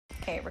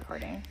Okay,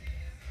 recording.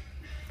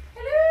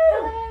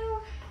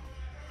 Hello.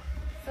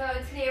 So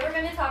today we're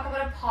going to talk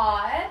about a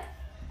pod.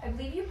 I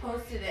believe you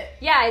posted it.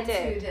 Yeah, I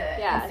did. To the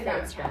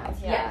Instagram account.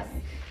 Yeah. Yes.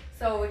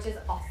 So which is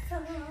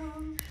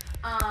awesome.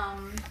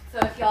 So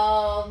if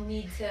y'all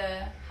need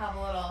to have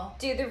a little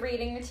Do the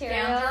reading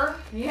material. gander,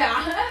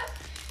 yeah,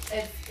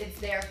 it's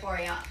there for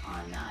you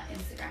on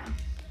Instagram.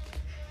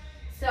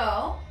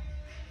 So,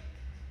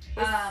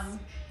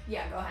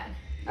 yeah, go ahead.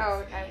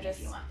 Oh, Just I'm eat just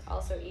if you want.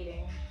 also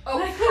eating. Oh,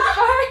 No,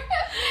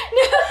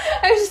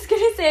 I was just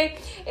gonna say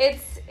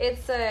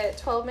it's a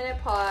 12-minute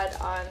pod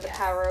on the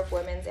power of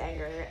women's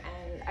anger,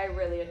 and I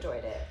really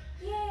enjoyed it.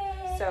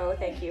 Yay! So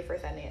thank you for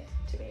sending it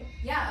to me.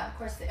 Yeah, of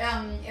course.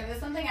 It was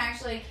something I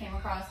actually came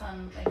across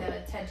on like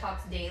the TED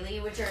Talks Daily,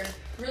 which are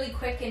really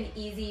quick and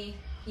easily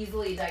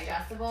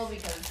digestible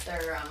because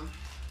they're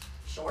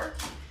short.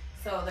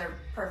 So they're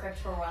perfect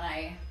for when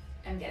I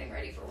am getting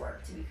ready for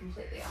work, to be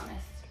completely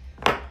honest.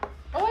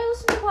 Oh, I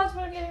listen to pods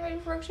when I'm getting ready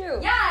for work too.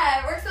 Yeah,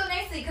 it works so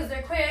nicely because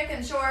they're quick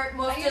and short.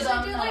 Most I of usually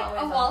them do not like always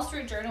a them. Wall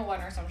Street Journal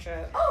one or some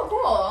shit. Oh,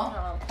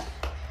 cool.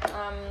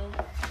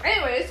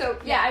 Anyway, so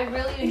yeah, I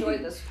really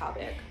enjoyed this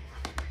topic.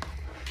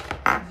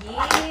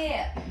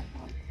 Yeah.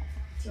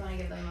 Do you want to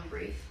give them a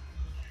brief?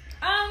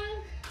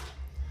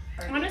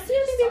 Or Honestly,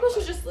 I think people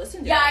should just listen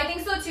to it. Yeah, I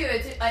think so too.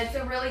 It's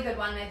a really good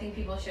one. I think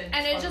people should.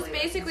 And it just totally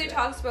basically listen to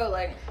talks about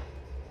like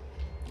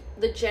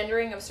the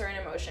gendering of certain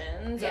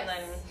emotions, Yes. and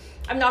then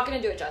I'm not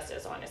gonna do it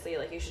justice, honestly.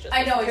 Like you should just.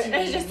 I know what listen you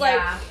to it. mean. It's just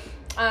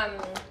yeah.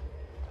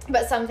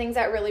 but some things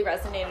that really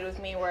resonated with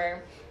me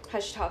were how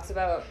she talks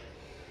about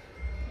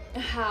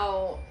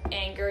how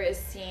anger is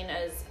seen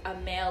as a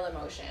male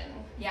emotion.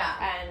 Yeah.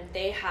 And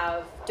they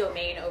have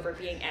domain over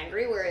being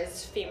angry,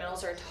 whereas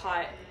females are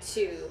taught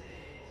to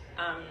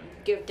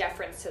give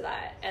deference to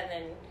that, and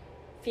then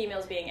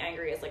females being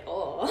angry is like,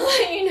 oh,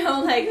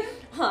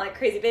 like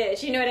crazy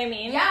bitch, you know what I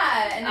mean?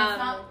 Yeah, and it's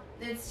not.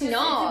 It's just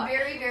no. it's a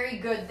very, very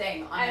good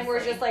thing. Honestly. And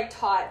we're just like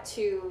taught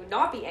to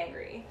not be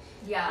angry.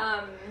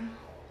 yeah.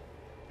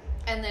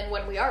 And then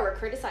when we are, we're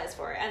criticized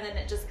for it, and then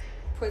it just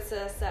puts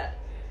us at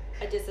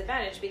a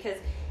disadvantage because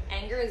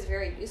anger is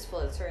very useful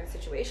in certain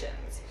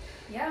situations.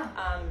 Yeah.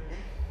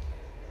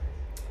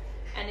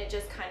 And it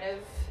just kind of,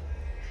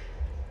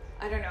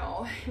 I don't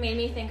know, made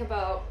me think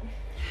about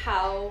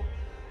how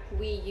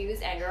we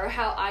use anger, or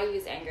how I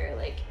use anger,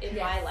 like, in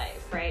Yes. my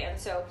life, right? And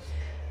so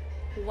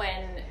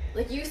when,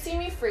 like, you see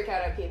me freak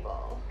out at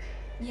people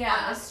on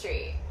Yeah. the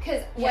street,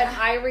 because when Yeah.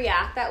 I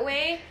react that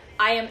way,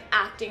 I am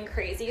acting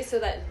crazy so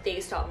that they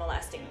stop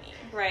molesting me,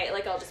 right?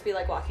 Like, I'll just be,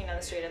 like, walking down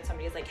the street and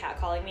somebody's, like,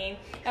 catcalling me,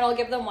 and I'll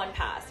give them one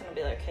pass, and I'll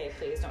be like, okay,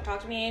 please don't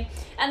talk to me.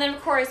 And then,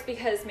 of course,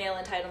 because male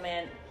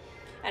entitlement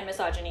and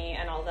misogyny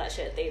and all that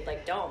shit, they,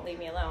 like, don't leave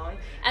me alone.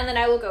 And then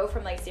I will go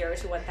from, like, 0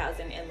 to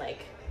 1,000 in,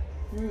 like,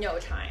 no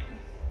time.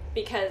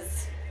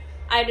 Because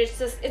I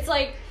just, it's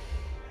like,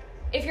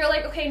 if you're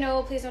like, okay,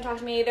 no, please don't talk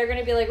to me, they're going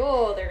to be like,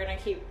 oh, they're going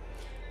to keep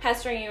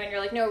pestering you, and you're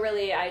like, no,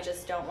 really, I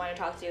just don't want to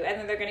talk to you. And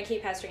then they're going to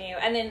keep pestering you,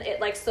 and then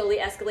it, like, slowly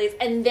escalates,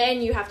 and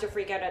then you have to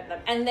freak out at them.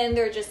 And then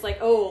they're just like,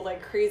 oh,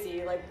 like,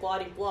 crazy, like,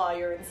 blah-de-blah,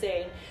 you're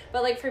insane.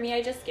 But, like, for me,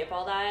 I just skip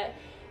all that.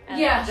 And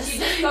Yeah. She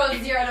just goes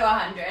 0 to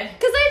 100.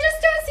 Because I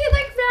just don't see,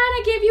 like, man,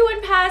 I gave you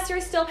one pass,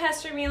 you're still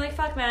pestering me. Like,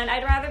 fuck, man,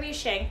 I'd rather be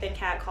shanked than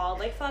catcalled.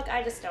 Like, fuck,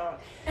 I just don't.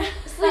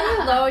 Just leave me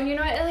alone, you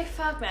know what? Like,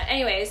 fuck, man.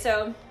 Anyway,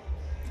 so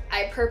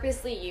I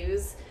purposely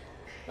use,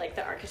 like,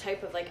 the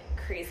archetype of, like,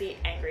 crazy,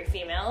 angry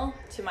female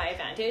to my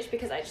advantage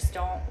because I just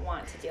don't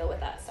want to deal with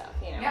that stuff,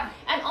 you know? Yeah.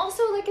 And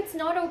also, like, it's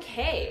not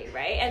okay,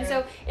 right? And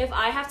True. so if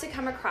I have to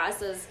come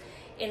across as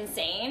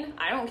insane,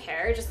 I don't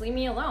care. Just leave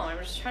me alone. I'm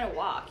just trying to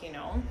walk, you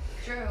know?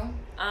 True.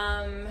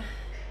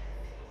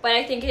 But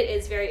I think it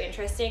is very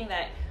interesting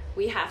that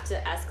we have to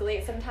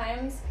escalate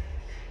sometimes.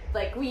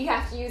 Like, we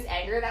have to use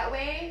anger that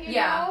way, you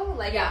know?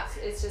 Like, Yeah.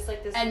 it's just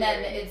like this And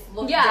weird... then it's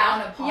looked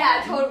down upon.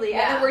 Yeah, totally. Yeah.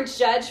 And then we're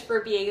judged for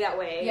being that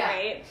way, Yeah.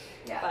 right?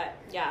 Yeah. But,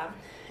 yeah.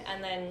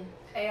 And then...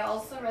 I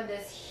also read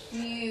this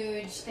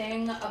huge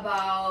thing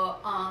about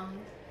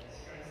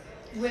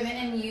women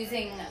and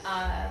using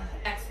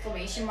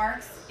exclamation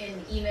marks in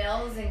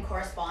emails and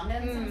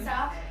correspondence and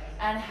stuff,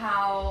 and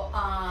how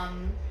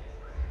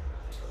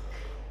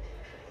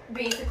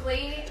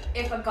basically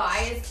if a guy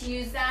is to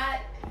use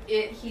that,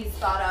 he's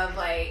thought of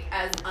like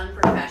as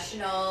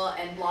unprofessional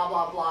and blah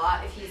blah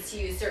blah if he's to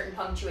use certain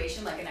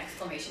punctuation like an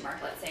exclamation mark,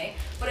 let's say.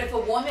 But if a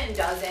woman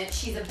doesn't,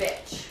 she's a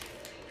bitch.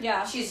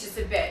 Yeah. She's just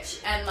a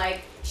bitch, and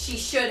like she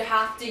should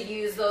have to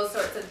use those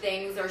sorts of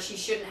things, or she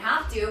shouldn't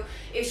have to.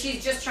 If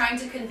she's just trying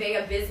to convey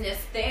a business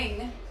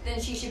thing,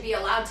 then she should be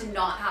allowed to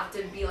not have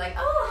to be like,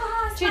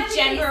 oh, To smiley face,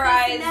 this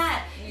genderize and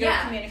that. your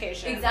Yeah,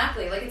 communication.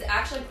 exactly. Like, it's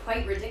actually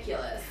quite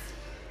ridiculous.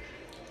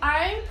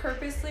 I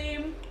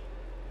purposely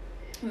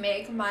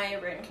make my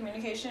written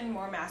communication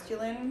more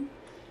masculine.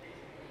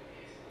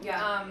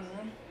 Yeah.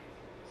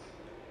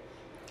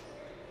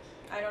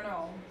 I don't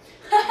know.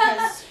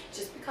 Because...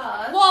 Just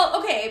because. Well,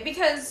 okay,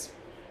 because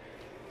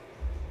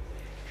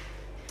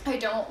I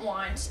don't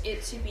want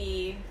it to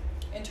be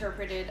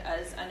interpreted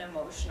as an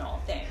emotional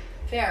thing.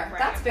 Fair. Right.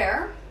 That's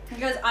fair.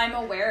 Because I'm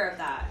aware of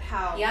that.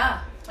 How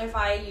if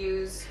I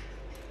use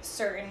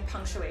certain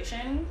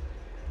punctuation,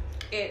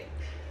 it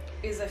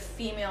is a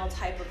female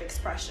type of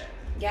expression.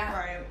 Yeah.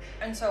 Right.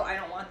 And so I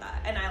don't want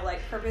that. And I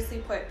like purposely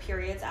put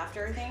periods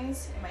after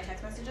things in my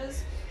text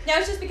messages. Now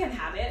it's just become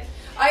habit.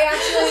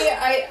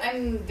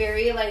 I'm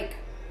very like,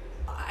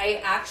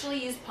 I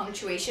actually use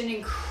punctuation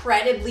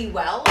incredibly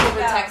well over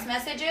text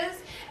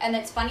messages. And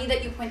it's funny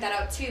that you point that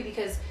out too,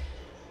 because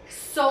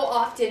so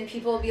often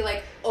people will be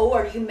like, oh,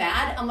 are you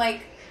mad? I'm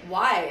like,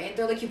 why?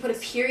 They're like, you put a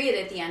period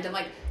at the end. I'm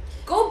like,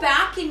 go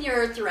back in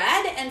your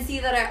thread and see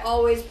that I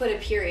always put a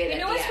period at the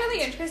end. You know what's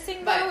really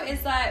interesting though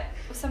is that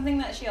something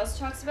that she also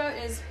talks about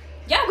is,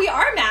 we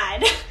are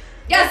mad.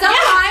 Yeah,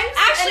 sometimes.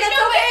 Actually, and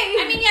that's okay.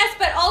 I mean, yes,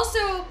 but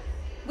also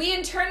we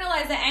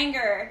internalize the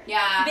anger.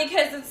 Yeah.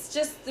 Because it's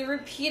just the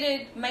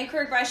repeated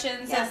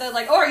microaggressions of the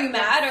like, oh, are you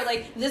mad? Or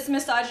like this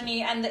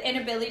misogyny and the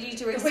inability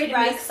to express. The way to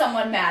make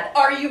someone mad.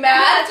 Are you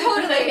mad? Yeah,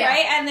 totally,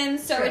 right? And then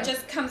so it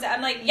just comes out.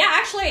 I'm like, yeah,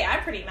 actually,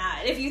 I'm pretty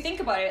mad. If you think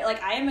about it,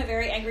 like I am a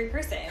very angry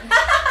person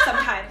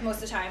sometimes, most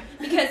of the time.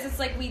 Because it's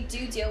like we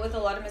do deal with a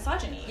lot of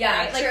misogyny. Yeah,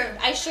 right? Like true.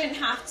 I shouldn't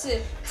have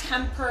to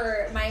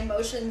temper my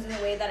emotions in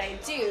the way that I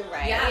do,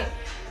 right? Yeah.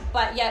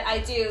 But yet I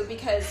do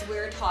because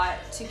we're taught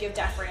to give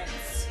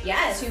deference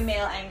to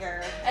male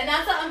anger. And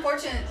that's the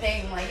unfortunate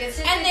thing. Like it's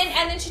just and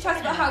then she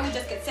talks about how we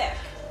just get sick.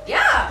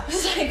 Yeah.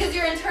 Because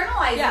you're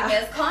internalizing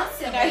this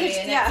constantly. And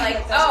it's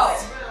like,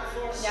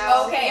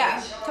 okay. Yeah,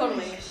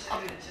 totally.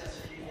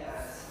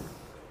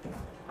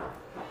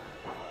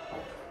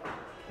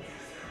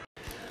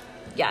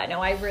 Yeah,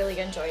 no, I really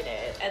enjoyed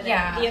it. And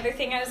then the other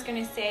thing I was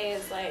going to say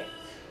is like,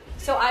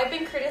 so I've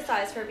been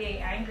criticized for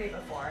being angry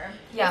before.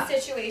 Yeah. In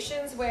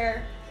situations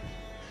where,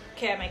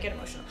 okay, I might get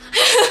emotional.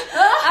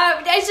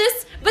 It's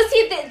just, but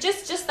see,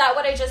 just that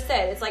what I just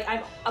said. It's like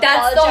I'm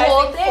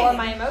apologizing for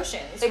my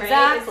emotions, right?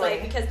 Exactly. It's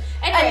like, because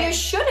anyway, and you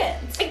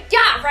shouldn't.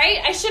 Yeah,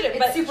 right. I shouldn't,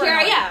 but super here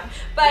annoying. I am.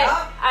 But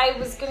I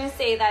was gonna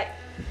say that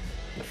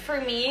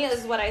for me,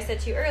 is what I said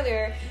to you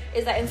earlier,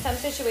 is that in some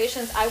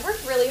situations I work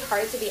really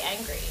hard to be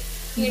angry.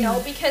 You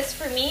know, because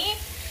for me,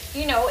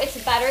 you know, it's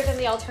better than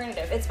the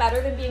alternative. It's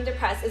better than being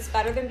depressed. It's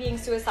better than being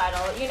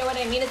suicidal. You know what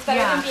I mean? It's better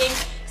than being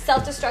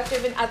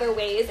self-destructive in other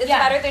ways. It's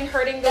better than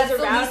hurting those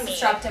around me. That's the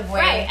least destructive way.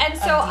 Right. And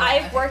so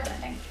I've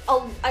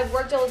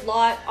worked a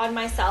lot on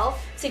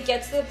myself to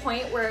get to the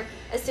point where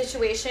a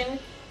situation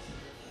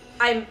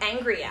I'm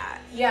angry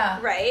at. Yeah.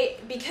 Right?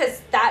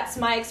 Because that's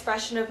my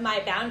expression of my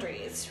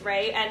boundaries,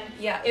 right? And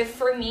if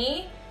for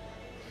me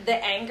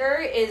the anger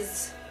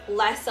is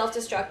less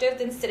self-destructive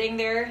than sitting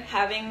there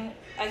having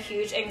a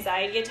huge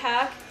anxiety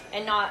attack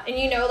and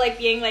you know, like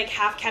being like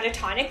half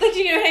catatonic, like,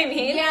 you know what I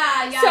mean?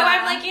 Yeah. So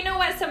I'm like, you know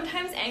what,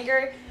 sometimes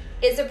anger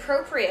is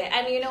appropriate,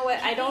 and you know what,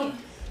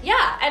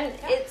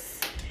 it's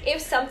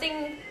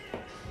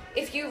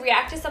if you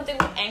react to something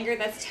with anger,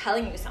 that's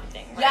telling you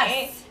something, right?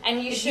 Yes.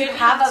 And you should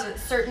have a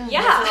certain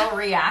visceral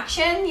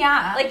reaction.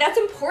 Yeah. Like that's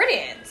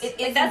important. It's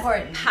that's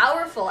important.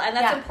 Powerful, and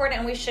that's important,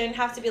 and we shouldn't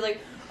have to be like,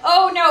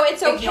 oh no,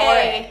 it's okay. Ignore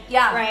it.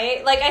 Yeah.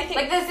 Right? Like I think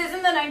like this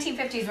isn't the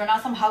 1950s. We're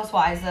not some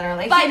housewives that are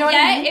like, but you know what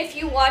I mean? if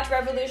you watch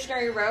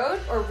Revolutionary Road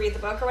or read the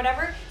book or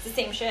whatever, it's the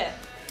same shit.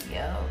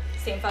 Yo.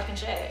 Same fucking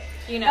shit.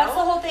 You know? That's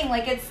the whole thing.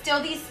 Like it's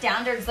still these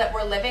standards that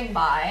we're living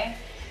by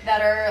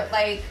that are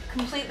like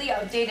completely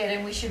outdated,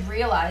 and we should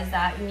realize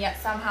that, and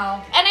yet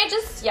somehow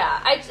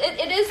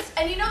it is.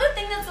 And you know the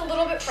thing that's a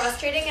little bit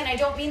frustrating, and I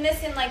don't mean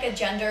this in like a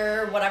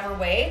gender whatever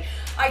way,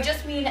 I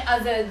just mean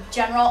as a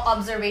general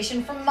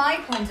observation from my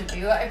point of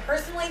view. I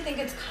personally think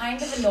it's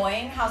kind of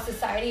annoying how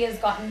society has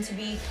gotten to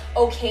be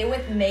okay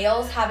with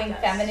males having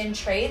feminine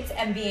traits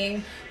and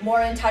being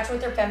more in touch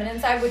with their feminine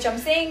side, which I'm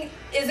saying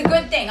is a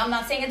good thing. I'm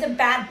not saying it's a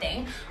bad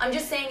thing. I'm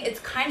just saying it's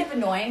kind of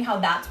annoying how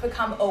that's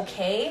become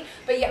okay,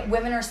 but yet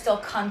women are still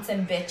cunts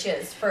and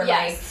bitches for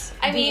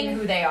being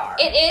who they are.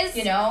 It is,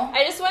 you know?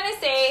 I just want to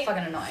say, it's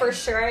fucking annoying. For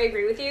sure I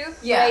agree with you,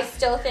 but I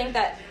still think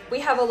that we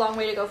have a long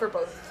way to go for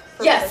both.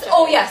 Yes.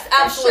 Oh, yes.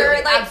 Absolutely. For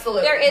sure, like,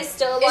 absolutely. there is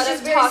still a lot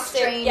of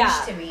toxic,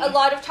 to me. a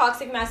lot of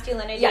toxic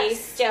masculinity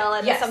still,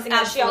 and it's something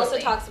that she also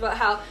talks about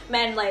how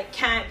men like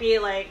can't be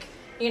like,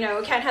 you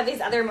know, can't have these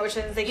other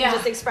emotions. They can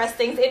just express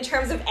things in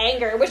terms of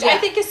anger, which I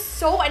think is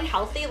so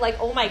unhealthy. Like,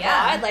 oh my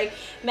god, like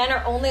men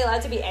are only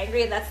allowed to be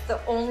angry, and that's the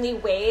only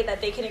way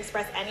that they can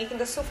express anything.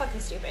 That's so fucking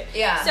stupid.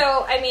 Yeah.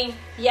 So I mean,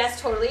 yes,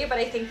 totally, but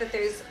I think that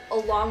there's a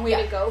long way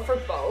to go for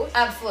both.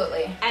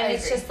 Absolutely. And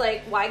it's just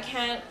like, why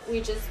can't you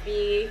just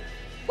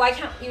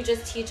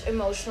teach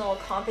emotional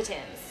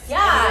competence?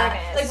 Yeah.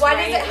 Like, why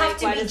does it have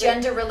to be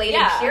gender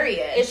related?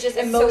 Period. It's just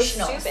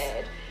emotional. So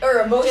stupid.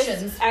 Or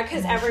emotions.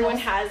 Because everyone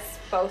has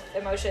both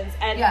emotions,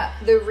 and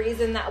the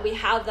reason that we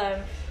have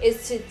them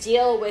is to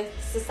deal with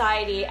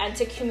society and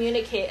to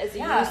communicate as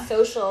a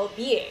social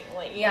being,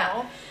 like, you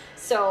know.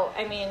 So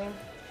I mean,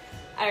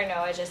 I don't know,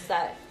 I just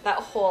that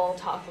whole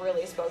talk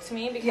really spoke to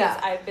me, because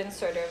I've been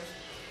sort of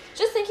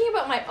just thinking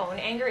about my own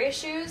anger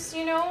issues,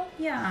 you know.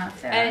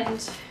 Fair.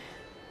 And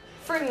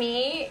for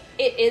me,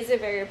 it is a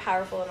very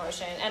powerful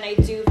emotion, and I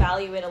do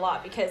value it a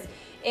lot, because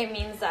it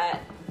means that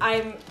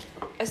I'm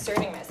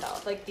asserting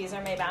myself. Like, these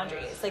are my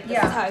boundaries. Like, this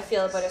Yeah. is how I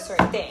feel about a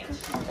certain thing.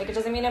 Like, it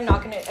doesn't mean I'm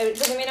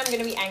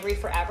gonna be angry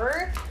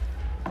forever,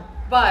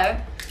 But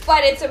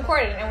but it's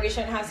important, and we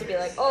shouldn't have to be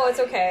like, oh, it's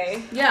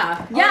okay. yeah,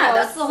 Oh, no,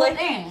 that's it's the whole like,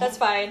 thing. That's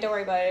fine. Don't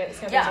worry about it.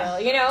 It's no big Yeah. deal.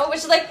 You know, which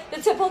is like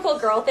the typical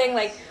girl thing.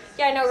 Like,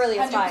 yeah, no, really,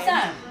 it's fine. 100%.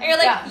 And you're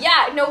like,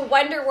 yeah, no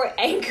wonder we're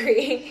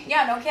angry.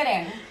 Yeah, no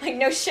kidding. Like,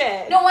 no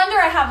shit. No wonder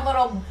I have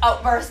little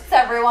outbursts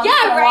every once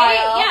Yeah, in a right?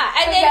 while. Yeah,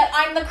 and But then- yet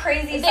I'm the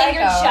crazy then psycho.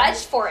 you're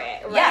judged for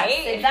it, right?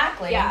 Yes,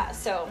 exactly. Yeah.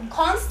 So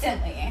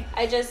Constantly.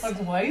 I just Like,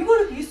 why are you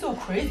gonna be so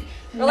crazy?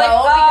 You're No, like,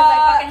 because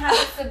I fucking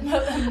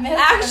had to submit.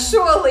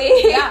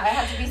 actually. Yeah, I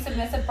had to be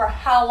submissive for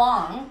how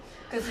long?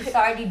 Because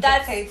society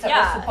That's dictates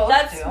that we're supposed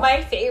that's to.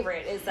 my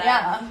favorite. Is that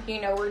Yeah.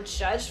 you know, we're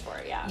judged for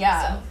it. Yeah.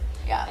 Yeah. So,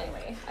 Yeah.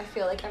 anyway, I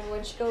feel like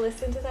everyone should go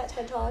listen to that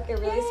TED Talk. It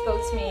really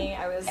spoke to me.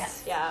 I was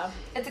Yes. yeah.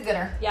 It's a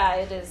gooder. Yeah,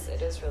 it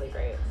is really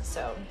great.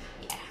 So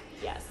Yeah.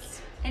 yes.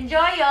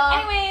 Enjoy, y'all.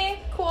 Anyway,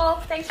 cool.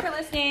 Thanks for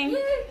listening.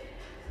 Yay.